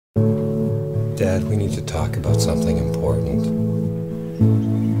Dad, we need to talk about something important.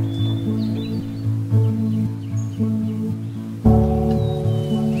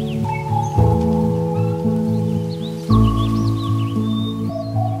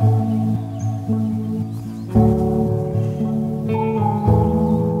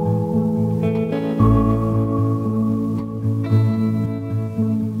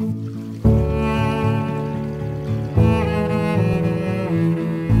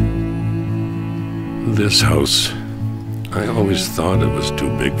 This house, I always thought it was too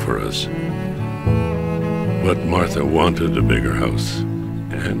big for us. But Martha wanted a bigger house,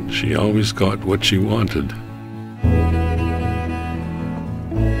 and she always got what she wanted.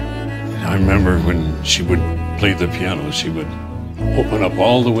 I remember when she would play the piano, she would open up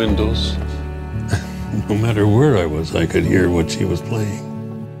all the windows. No matter where I was, I could hear what she was playing.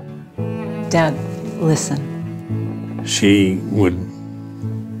 Dad, listen. She would...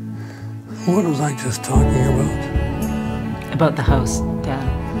 What was I just talking about? About the house, Dad.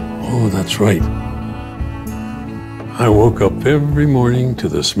 Oh, that's right. I woke up every morning to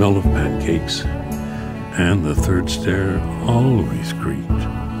the smell of pancakes, and the third stair always creaked.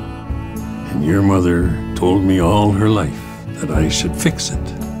 And your mother told me all her life that I should fix it.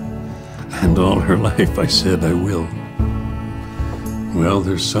 And all her life I said I will. Well,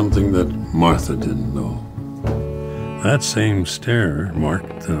 there's something that Martha didn't know. That same stair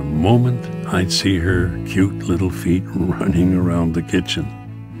marked the moment I'd see her cute little feet running around the kitchen.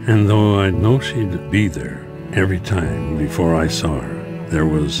 And though I'd know she'd be there every time before I saw her, there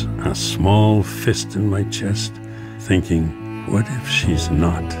was a small fist in my chest thinking, what if she's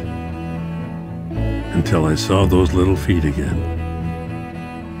not? Until I saw those little feet again.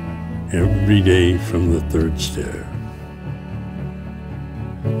 Every day from the third stair.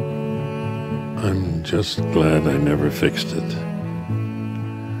 I'm just glad I never fixed it,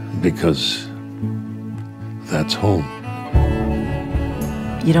 because that's home.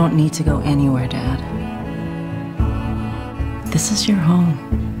 You don't need to go anywhere, Dad. This is your home.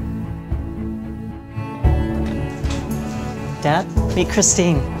 Dad, meet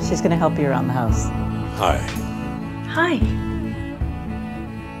Christine. She's going to help you around the house. Hi. Hi.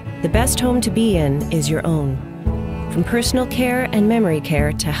 The best home to be in is your own. From personal care and memory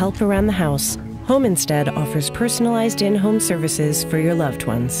care to help around the house, Home Instead offers personalized in-home services for your loved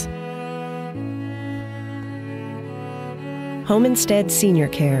ones. Home Instead Senior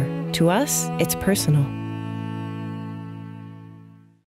Care. To us, it's personal.